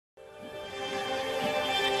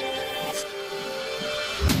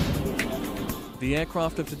The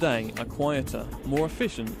aircraft of today are quieter, more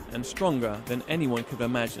efficient and stronger than anyone could have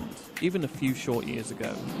imagined, even a few short years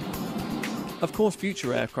ago. Of course,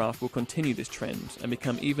 future aircraft will continue this trend and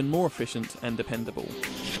become even more efficient and dependable,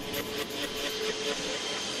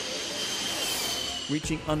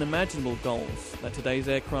 reaching unimaginable goals that today's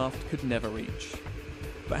aircraft could never reach.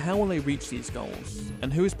 But how will they reach these goals,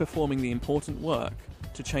 and who is performing the important work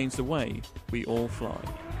to change the way we all fly?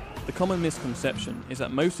 The common misconception is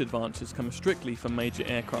that most advances come strictly from major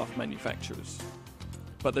aircraft manufacturers.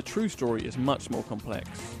 But the true story is much more complex.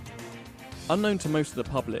 Unknown to most of the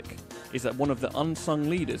public is that one of the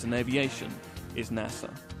unsung leaders in aviation is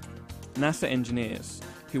NASA. NASA engineers,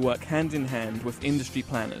 who work hand in hand with industry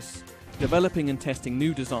planners, developing and testing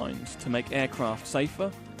new designs to make aircraft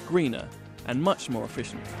safer, greener, and much more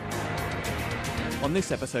efficient. On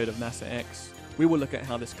this episode of NASA X, we will look at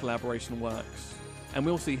how this collaboration works, and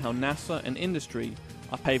we'll see how NASA and industry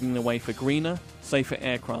are paving the way for greener, safer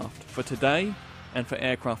aircraft for today and for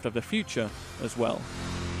aircraft of the future as well.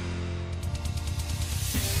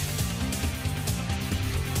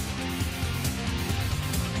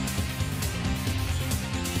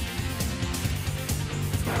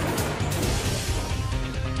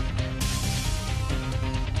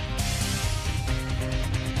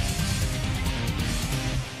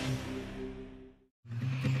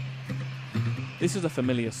 This is a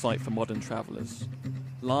familiar sight for modern travellers.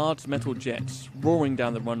 Large metal jets roaring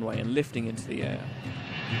down the runway and lifting into the air.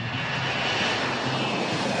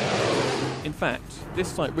 In fact, this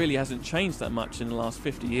sight really hasn't changed that much in the last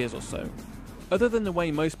 50 years or so. Other than the way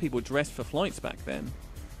most people dressed for flights back then,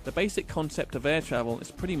 the basic concept of air travel is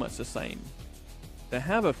pretty much the same. There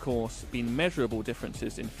have, of course, been measurable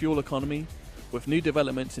differences in fuel economy, with new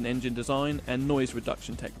developments in engine design and noise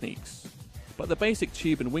reduction techniques. But the basic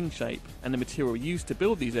tube and wing shape and the material used to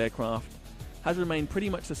build these aircraft has remained pretty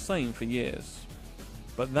much the same for years.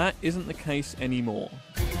 But that isn't the case anymore.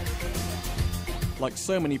 Like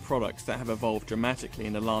so many products that have evolved dramatically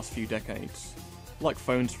in the last few decades, like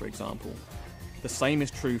phones for example, the same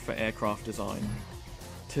is true for aircraft design.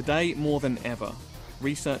 Today more than ever,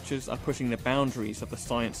 researchers are pushing the boundaries of the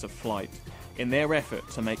science of flight in their effort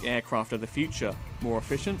to make aircraft of the future more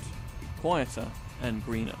efficient, quieter and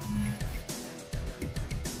greener.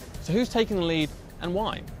 So who's taking the lead and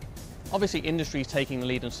why? Obviously industry is taking the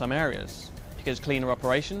lead in some areas because cleaner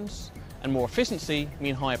operations and more efficiency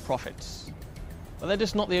mean higher profits. But they're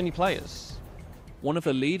just not the only players. One of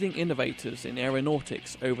the leading innovators in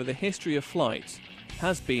aeronautics over the history of flight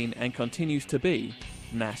has been and continues to be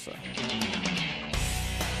NASA.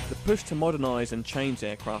 The push to modernise and change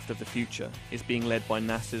aircraft of the future is being led by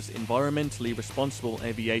NASA's Environmentally Responsible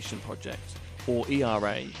Aviation Project, or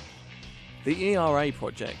ERA. The ERA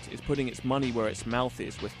project is putting its money where its mouth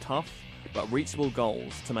is with tough but reachable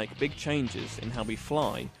goals to make big changes in how we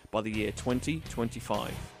fly by the year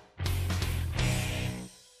 2025.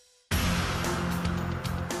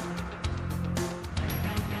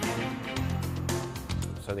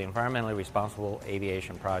 So the Environmentally Responsible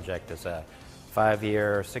Aviation Project is a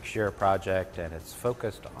 5-year, 6-year project, and it's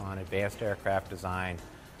focused on advanced aircraft design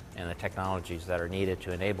and the technologies that are needed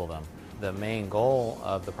to enable them. The main goal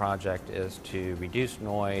of the project is to reduce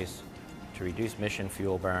noise, to reduce mission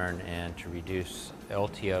fuel burn, and to reduce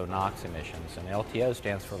LTO NOx emissions. And LTO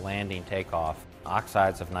stands for landing takeoff,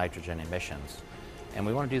 oxides of nitrogen emissions. And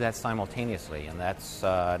we want to do that simultaneously, and that's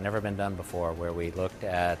never been done before, where we looked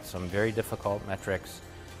at some very difficult metrics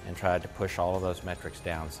and tried to push all of those metrics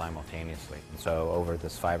down simultaneously. And so over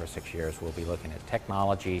this 5 or 6 years, we'll be looking at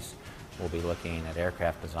technologies, we'll be looking at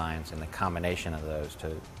aircraft designs and the combination of those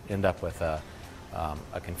to end up with a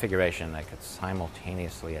configuration that could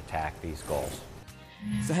simultaneously attack these goals.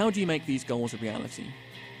 So how do you make these goals a reality?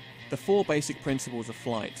 The 4 basic principles of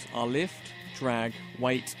flight are lift, drag,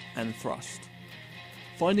 weight and thrust.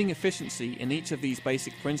 Finding efficiency in each of these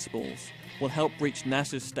basic principles will help reach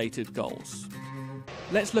NASA's stated goals.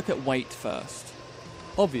 Let's look at weight first.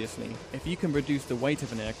 Obviously, if you can reduce the weight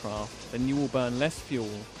of an aircraft, then you will burn less fuel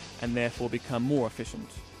and therefore become more efficient.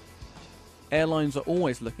 Airlines are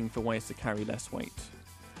always looking for ways to carry less weight.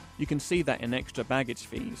 You can see that in extra baggage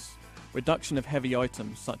fees, reduction of heavy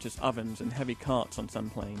items such as ovens and heavy carts on some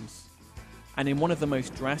planes. And in one of the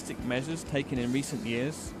most drastic measures taken in recent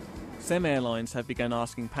years, some airlines have begun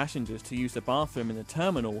asking passengers to use the bathroom in the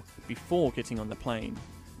terminal before getting on the plane,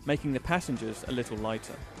 making the passengers a little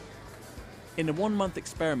lighter. In a 1-month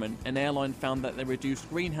experiment, an airline found that they reduced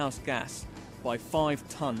greenhouse gas by 5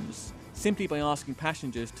 tons simply by asking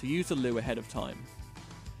passengers to use the loo ahead of time.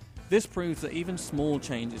 This proves that even small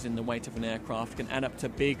changes in the weight of an aircraft can add up to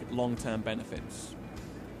big long-term benefits.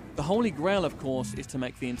 The holy grail, of course, is to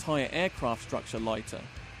make the entire aircraft structure lighter.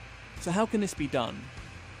 So how can this be done?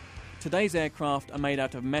 Today's aircraft are made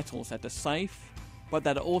out of metals that are safe, but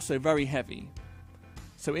that are also very heavy.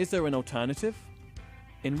 So is there an alternative?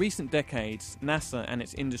 In recent decades, NASA and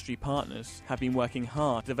its industry partners have been working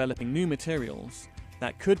hard developing new materials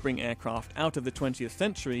that could bring aircraft out of the 20th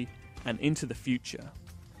century and into the future.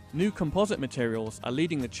 New composite materials are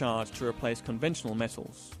leading the charge to replace conventional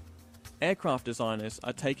metals. Aircraft designers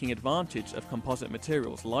are taking advantage of composite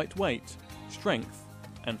materials' lightweight, strength,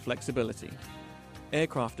 and flexibility.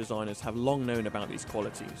 Aircraft designers have long known about these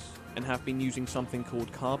qualities and have been using something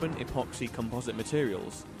called carbon epoxy composite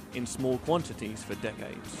materials in small quantities for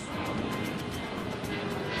decades.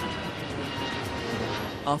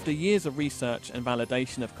 After years of research and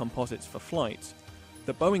validation of composites for flight,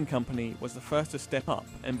 the Boeing company was the first to step up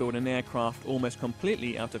and build an aircraft almost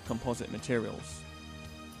completely out of composite materials.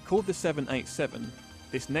 Called the 787,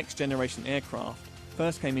 this next-generation aircraft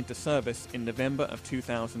first came into service in November of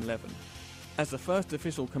 2011. As the first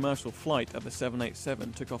official commercial flight of the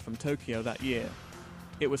 787 took off from Tokyo that year,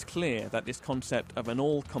 it was clear that this concept of an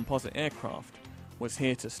all-composite aircraft was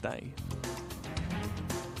here to stay.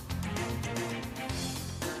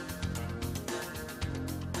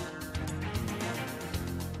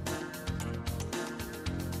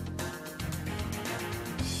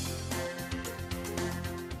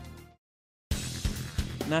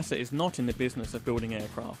 NASA is not in the business of building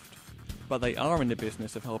aircraft, but they are in the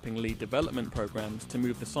business of helping lead development programs to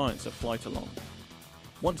move the science of flight along.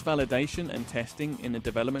 Once validation and testing in the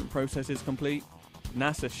development process is complete,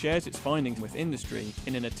 NASA shares its findings with industry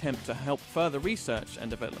in an attempt to help further research and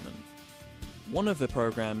development. One of the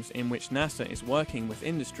programs in which NASA is working with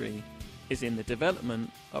industry is in the development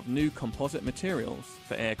of new composite materials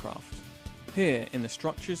for aircraft. Here, in the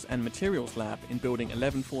Structures and Materials Lab in Building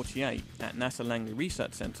 1148 at NASA Langley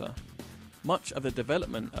Research Center, much of the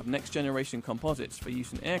development of next-generation composites for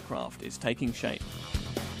use in aircraft is taking shape.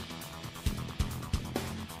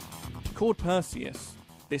 Called Perseus,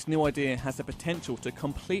 this new idea has the potential to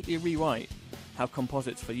completely rewrite how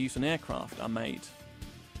composites for use in aircraft are made.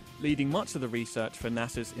 Leading much of the research for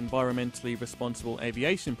NASA's Environmentally Responsible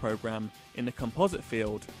Aviation program in the composite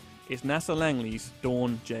field is NASA Langley's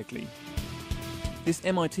Dawn Jegley. This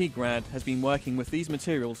MIT grad has been working with these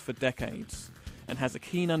materials for decades and has a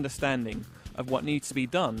keen understanding of what needs to be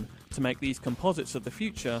done to make these composites of the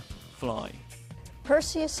future fly.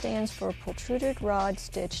 Perseus stands for Pultruded Rod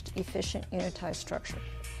Stitched Efficient Unitized Structure.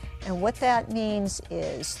 And what that means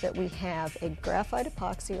is that we have a graphite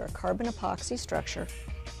epoxy or a carbon epoxy structure,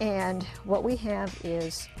 and what we have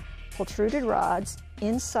is pultruded rods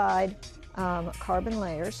inside carbon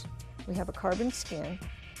layers. We have a carbon skin,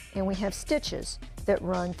 and we have stitches that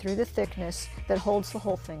run through the thickness that holds the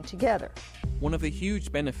whole thing together. One of the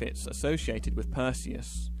huge benefits associated with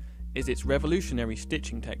Perseus is its revolutionary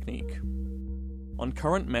stitching technique. On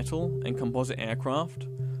current metal and composite aircraft,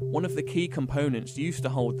 one of the key components used to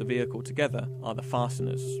hold the vehicle together are the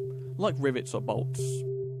fasteners, like rivets or bolts.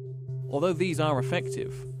 Although these are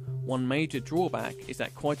effective, one major drawback is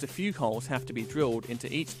that quite a few holes have to be drilled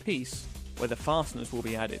into each piece where the fasteners will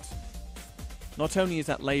be added. Not only is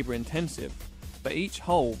that labour intensive, but each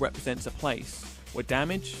hole represents a place where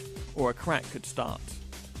damage or a crack could start.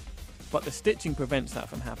 But the stitching prevents that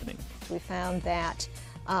from happening. We found that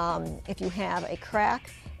if you have a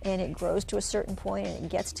crack and it grows to a certain point and it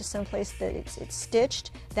gets to some place that it's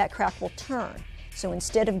stitched, that crack will turn. So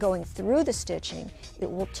instead of going through the stitching, it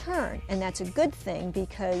will turn, and that's a good thing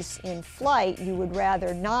because in flight you would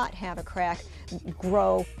rather not have a crack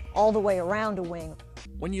grow all the way around a wing.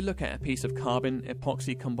 When you look at a piece of carbon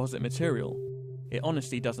epoxy composite material, it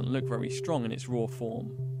honestly doesn't look very strong in its raw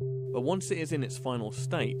form. But once it is in its final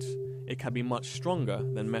state, it can be much stronger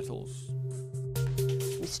than metals.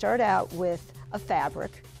 We start out with a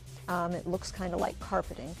fabric. It looks kind of like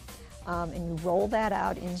carpeting. And you roll that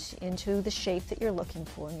out into the shape that you're looking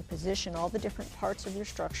for, and you position all the different parts of your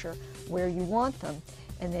structure where you want them,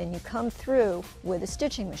 and then you come through with a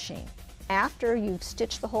stitching machine. After you've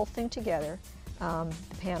stitched the whole thing together,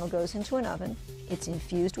 the panel goes into an oven. It's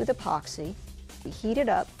infused with epoxy. We heat it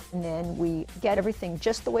up, and then we get everything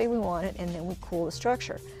just the way we want it, and then we cool the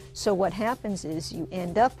structure. So what happens is you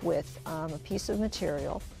end up with a piece of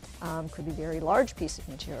material, could be a very large piece of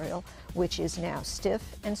material, which is now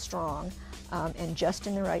stiff and strong and just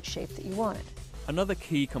in the right shape that you want it. Another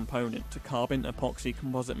key component to carbon epoxy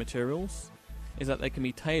composite materials is that they can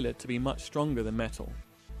be tailored to be much stronger than metal.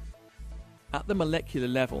 At the molecular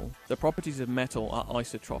level, the properties of metal are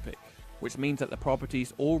isotropic, which means that the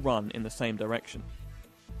properties all run in the same direction.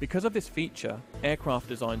 Because of this feature, aircraft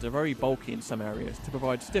designs are very bulky in some areas to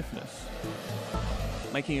provide stiffness,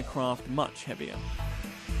 making a craft much heavier.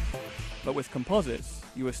 But with composites,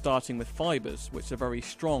 you are starting with fibers which are very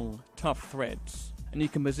strong, tough threads, and you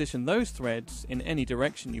can position those threads in any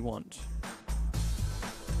direction you want.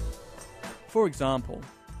 For example,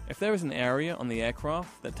 if there is an area on the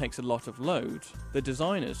aircraft that takes a lot of load, the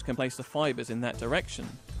designers can place the fibers in that direction,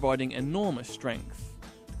 providing enormous strength,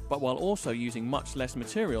 but while also using much less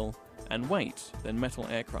material and weight than metal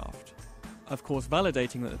aircraft. Of course,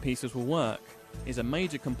 validating that the pieces will work is a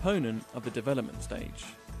major component of the development stage.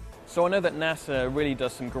 So I know that NASA really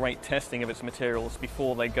does some great testing of its materials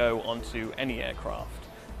before they go onto any aircraft.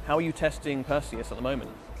 How are you testing Perseus at the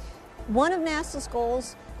moment? One of NASA's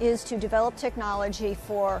goals is to develop technology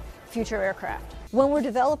for future aircraft. When we're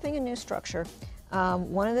developing a new structure,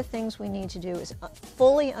 one of the things we need to do is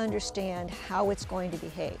fully understand how it's going to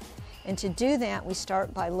behave. And to do that, we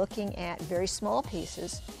start by looking at very small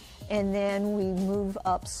pieces, and then we move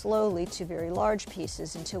up slowly to very large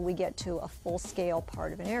pieces until we get to a full-scale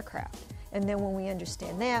part of an aircraft. And then when we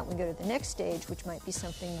understand that, we go to the next stage, which might be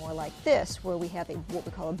something more like this, where we have what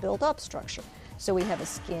we call a built-up structure. So we have a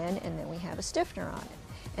skin, and then we have a stiffener on it.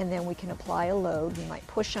 And then we can apply a load. We might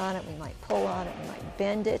push on it, we might pull on it, we might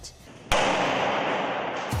bend it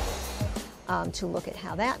to look at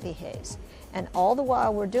how that behaves. And all the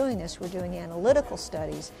while we're doing this, we're doing analytical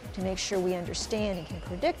studies to make sure we understand and can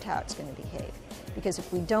predict how it's going to behave. Because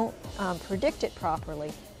if we don't predict it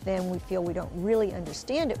properly, then we feel we don't really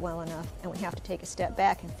understand it well enough, and we have to take a step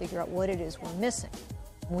back and figure out what it is we're missing.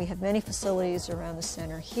 We have many facilities around the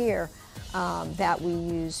center here that we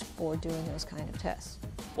use for doing those kind of tests.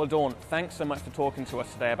 Well, Dawn, thanks so much for talking to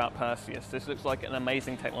us today about Perseus. This looks like an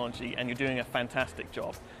amazing technology, and you're doing a fantastic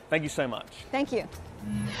job. Thank you so much. Thank you.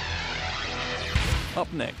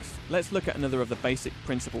 Up next, let's look at another of the basic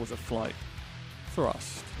principles of flight: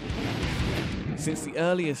 thrust. Since the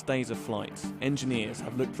earliest days of flight, engineers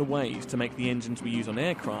have looked for ways to make the engines we use on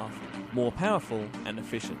aircraft more powerful and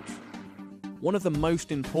efficient. One of the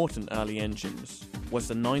most important early engines was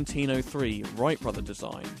the 1903 Wright brother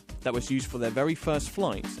design that was used for their very first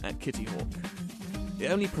flight at Kitty Hawk.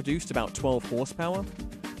 It only produced about 12 horsepower,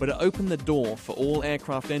 but it opened the door for all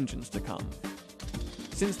aircraft engines to come.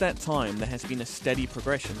 Since that time, there has been a steady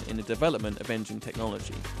progression in the development of engine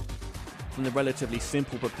technology, from the relatively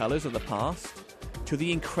simple propellers of the past to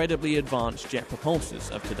the incredibly advanced jet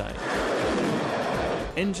propulsors of today.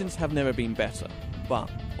 Engines have never been better,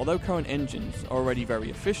 but although current engines are already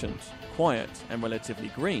very efficient, quiet, and relatively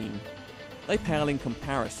green, they pale in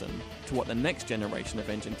comparison to what the next generation of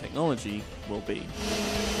engine technology will be.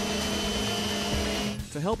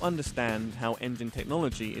 To help understand how engine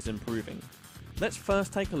technology is improving, let's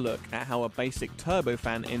first take a look at how a basic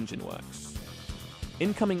turbofan engine works.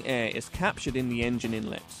 Incoming air is captured in the engine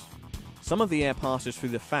inlet. Some of the air passes through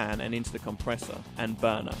the fan and into the compressor and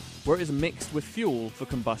burner, where it is mixed with fuel for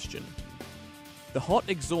combustion. The hot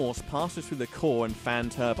exhaust passes through the core and fan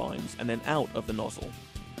turbines and then out of the nozzle.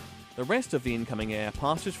 The rest of the incoming air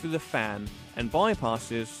passes through the fan and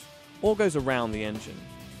bypasses or goes around the engine.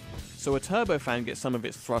 So a turbofan gets some of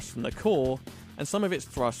its thrust from the core and some of its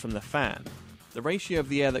thrust from the fan. The ratio of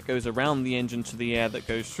the air that goes around the engine to the air that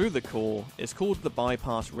goes through the core is called the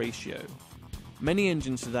bypass ratio. Many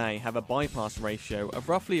engines today have a bypass ratio of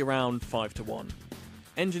roughly around 5:1.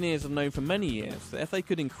 Engineers have known for many years that if they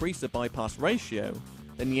could increase the bypass ratio,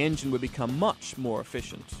 then the engine would become much more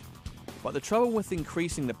efficient. But the trouble with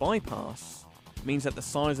increasing the bypass means that the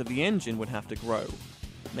size of the engine would have to grow,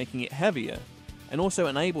 making it heavier and also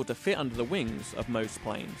unable to fit under the wings of most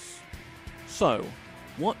planes. So,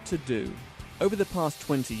 what to do? Over the past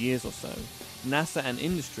 20 years or so, NASA and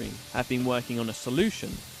industry have been working on a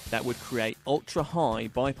solution that would create ultra-high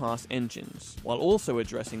bypass engines while also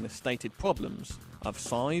addressing the stated problems of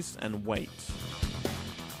size and weight.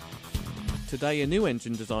 Today, a new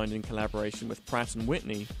engine designed in collaboration with Pratt &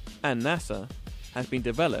 Whitney and NASA has been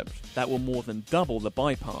developed that will more than double the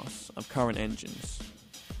bypass of current engines.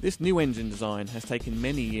 This new engine design has taken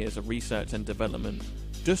many years of research and development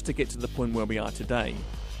just to get to the point where we are today,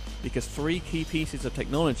 because three key pieces of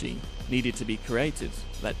technology needed to be created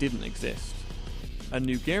that didn't exist: a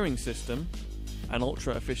new gearing system, an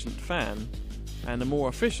ultra-efficient fan, and a more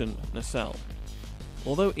efficient nacelle.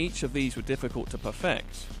 Although each of these were difficult to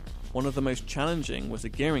perfect, one of the most challenging was the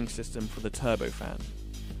gearing system for the turbofan.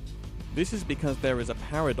 This is because there is a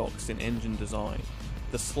paradox in engine design.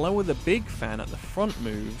 The slower the big fan at the front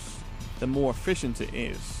moves, the more efficient it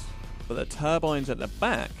is, but the turbines at the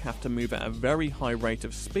back have to move at a very high rate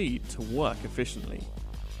of speed to work efficiently,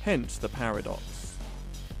 hence the paradox.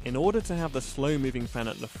 In order to have the slow-moving fan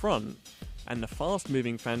at the front and the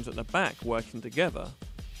fast-moving fans at the back working together,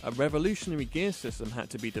 a revolutionary gear system had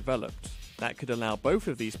to be developed that could allow both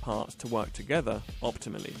of these parts to work together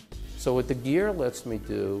optimally. So what the gear lets me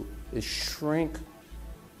do is shrink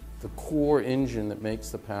the core engine that makes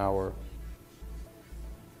the power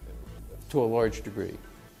to a large degree.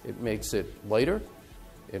 It makes it lighter,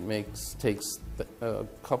 takes a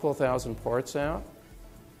couple of thousand parts out,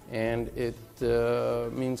 and it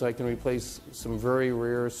means I can replace some very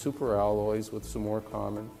rare super alloys with some more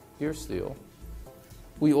common gear steel.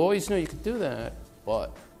 We always knew you could do that,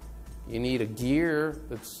 but you need a gear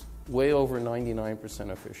that's way over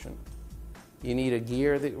 99% efficient. You need a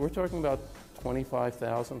gear that, we're talking about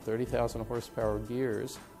 25,000, 30,000 horsepower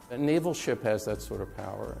gears. A naval ship has that sort of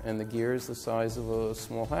power, and the gear is the size of a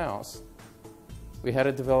small house. We had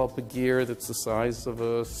to develop a gear that's the size of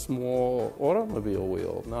a small automobile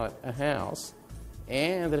wheel, not a house,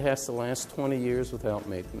 and it has to last 20 years without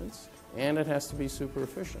maintenance, and it has to be super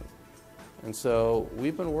efficient. And so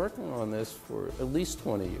we've been working on this for at least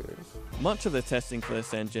 20 years. Much of the testing for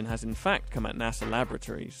this engine has in fact come at NASA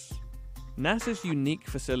laboratories. NASA's unique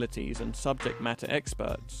facilities and subject matter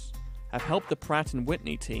experts have helped the Pratt &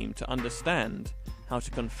 Whitney team to understand how to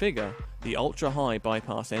configure the ultra-high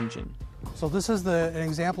bypass engine. So this is an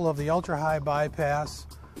example of the ultra-high bypass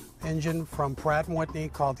engine from Pratt & Whitney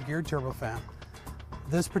called the geared turbofan.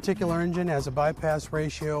 This particular engine has a bypass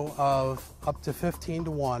ratio of up to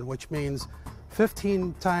 15:1, which means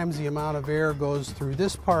 15 times the amount of air goes through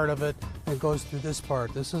this part of it and goes through this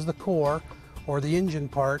part. This is the core, or the engine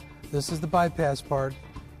part. This is the bypass part.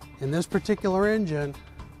 In this particular engine,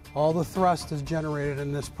 all the thrust is generated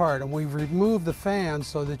in this part, and we've removed the fans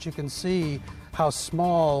so that you can see how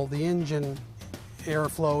small the engine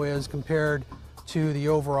airflow is compared to the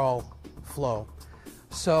overall flow.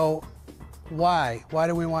 So why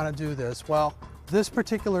do we want to do this? Well, this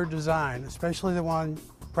particular design, especially the one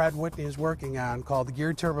Pratt & Whitney is working on called the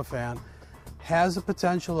geared turbofan, has the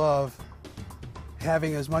potential of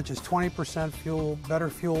having as much as 20% better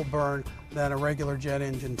fuel burn than a regular jet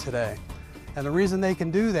engine today. And the reason they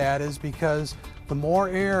can do that is because the more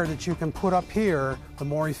air that you can put up here, the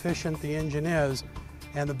more efficient the engine is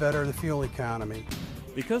and the better the fuel economy.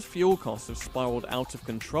 Because fuel costs have spiraled out of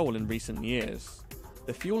control in recent years,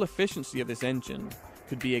 the fuel efficiency of this engine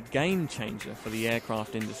could be a game changer for the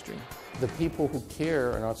aircraft industry. The people who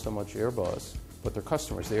care are not so much Airbus, but their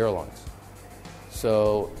customers, the airlines.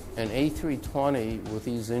 So an A320 with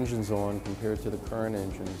these engines on compared to the current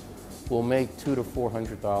engines will make $200 to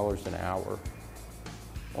 $400 an hour,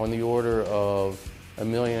 on the order of $1.5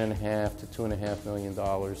 million to $2.5 million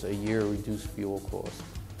a year reduced fuel costs,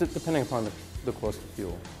 depending upon the cost of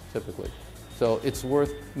fuel, typically. So it's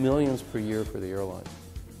worth millions per year for the airlines.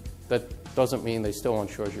 That doesn't mean they still won't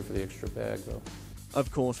charge you for the extra bag, though.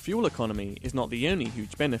 Of course, fuel economy is not the only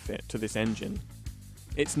huge benefit to this engine.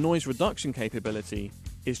 Its noise reduction capability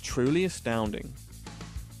is truly astounding.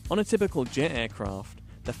 On a typical jet aircraft,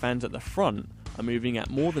 the fans at the front are moving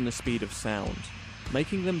at more than the speed of sound,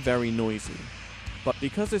 making them very noisy. But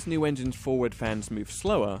because this new engine's forward fans move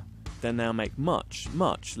slower, they now make much,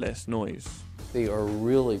 much less noise. They are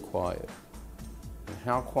really quiet. And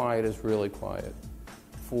how quiet is really quiet?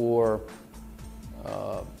 For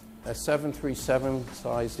a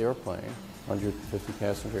 737-sized airplane,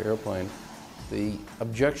 150-passenger airplane, the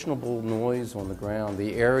objectionable noise on the ground,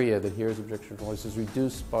 the area that hears objectionable noise, is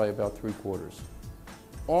reduced by about 3/4.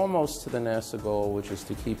 Almost to the NASA goal, which is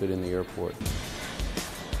to keep it in the airport.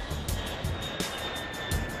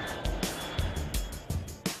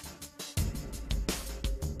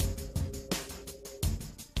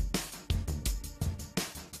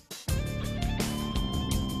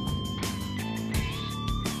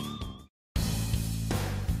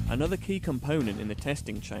 Another key component in the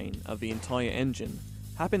testing chain of the entire engine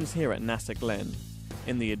happens here at NASA Glenn,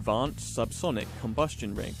 in the Advanced Subsonic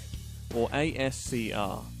Combustion Rig, or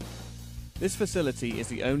ASCR. This facility is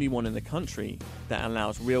the only one in the country that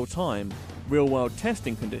allows real-time, real-world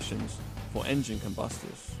testing conditions for engine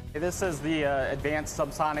combustors. This is the Advanced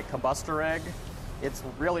Subsonic Combustor Rig. It's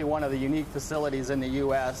really one of the unique facilities in the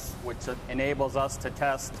U.S. which enables us to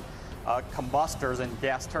test combustors and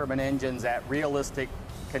gas turbine engines at realistic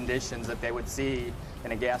conditions that they would see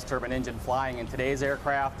in a gas turbine engine flying in today's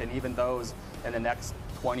aircraft and even those in the next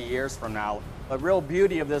 20 years from now. The real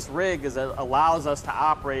beauty of this rig is it allows us to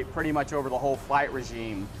operate pretty much over the whole flight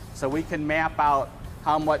regime. So we can map out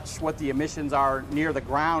what the emissions are near the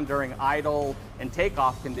ground during idle and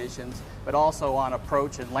takeoff conditions, but also on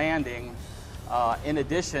approach and landing, in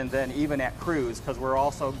addition then even at cruise, because we're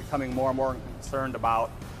also becoming more and more concerned about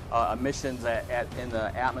emissions in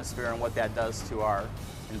the atmosphere and what that does to our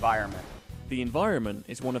environment. The environment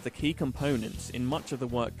is one of the key components in much of the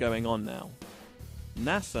work going on now.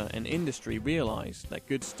 NASA and industry realize that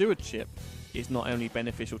good stewardship is not only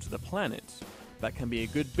beneficial to the planet, but can be a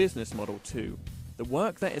good business model too. The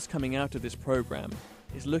work that is coming out of this program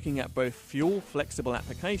is looking at both fuel-flexible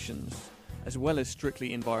applications as well as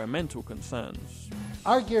strictly environmental concerns.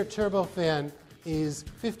 Our geared turbofan is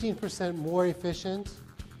 15% more efficient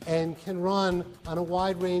and can run on a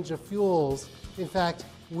wide range of fuels. In fact,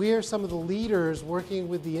 we're some of the leaders working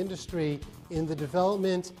with the industry in the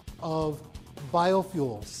development of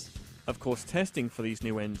biofuels. Of course, testing for these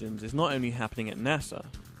new engines is not only happening at NASA,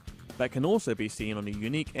 but can also be seen on a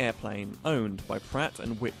unique airplane owned by Pratt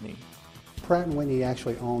 & Whitney. Pratt & Whitney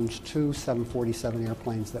actually owns 2 747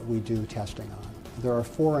 airplanes that we do testing on. There are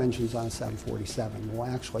 4 engines on a 747. We'll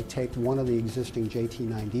actually take one of the existing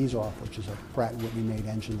JT9Ds off, which is a Pratt & Whitney made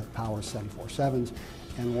engine that powers 747s,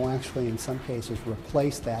 and we'll actually in some cases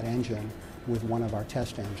replace that engine with one of our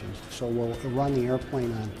test engines. So we'll run the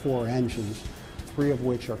airplane on 4 engines, 3 of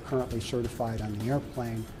which are currently certified on the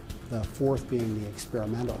airplane, the 4th being the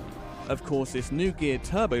experimental. Of course, this new geared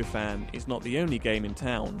turbofan is not the only game in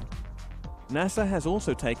town. NASA has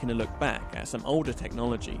also taken a look back at some older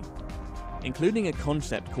technology, including a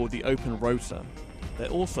concept called the open rotor that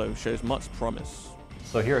also shows much promise.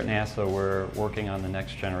 So here at NASA, we're working on the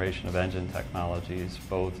next generation of engine technologies,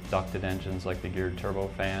 both ducted engines like the geared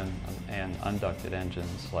turbofan and unducted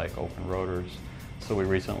engines like open rotors. So we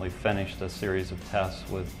recently finished a series of tests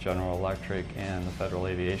with General Electric and the Federal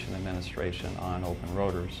Aviation Administration on open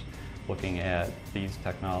rotors, looking at these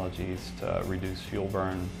technologies to reduce fuel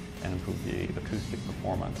burn and improve the acoustic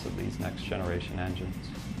performance of these next generation engines.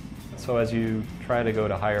 So as you try to go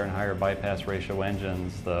to higher and higher bypass ratio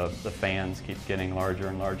engines, the fans keep getting larger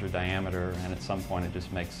and larger diameter, and at some point it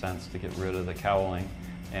just makes sense to get rid of the cowling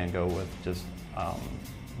and go with just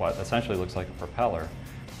what essentially looks like a propeller.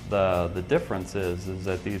 The difference is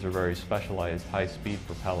that these are very specialized high-speed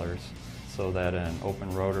propellers, so that an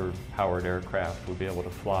open rotor powered aircraft would be able to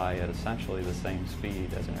fly at essentially the same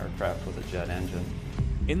speed as an aircraft with a jet engine.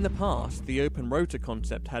 In the past, the open rotor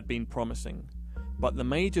concept had been promising, but the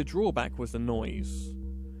major drawback was the noise.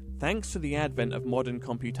 Thanks to the advent of modern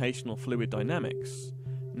computational fluid dynamics,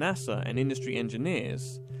 NASA and industry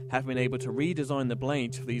engineers have been able to redesign the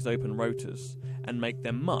blades for these open rotors and make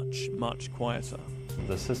them much, much quieter.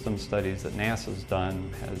 The system studies that NASA's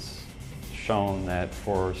done has shown that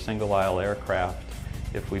for single-aisle aircraft,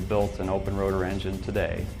 if we built an open rotor engine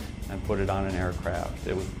today and put it on an aircraft,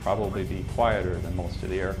 it would probably be quieter than most of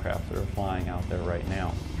the aircraft that are flying out there right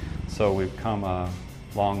now. So we've come a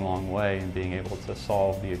long, long way in being able to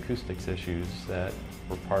solve the acoustics issues that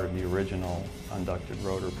were part of the original unducted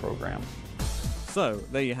rotor program. So,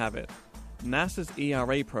 there you have it. NASA's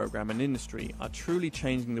ERA program and industry are truly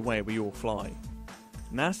changing the way we all fly.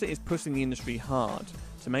 NASA is pushing the industry hard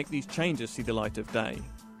to make these changes see the light of day,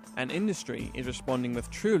 and industry is responding with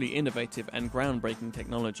truly innovative and groundbreaking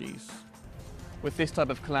technologies. With this type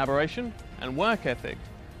of collaboration and work ethic,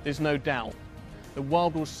 there's no doubt the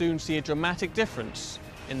world will soon see a dramatic difference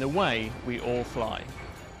in the way we all fly.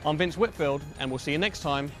 I'm Vince Whitfield, and we'll see you next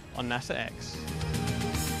time on NASA X.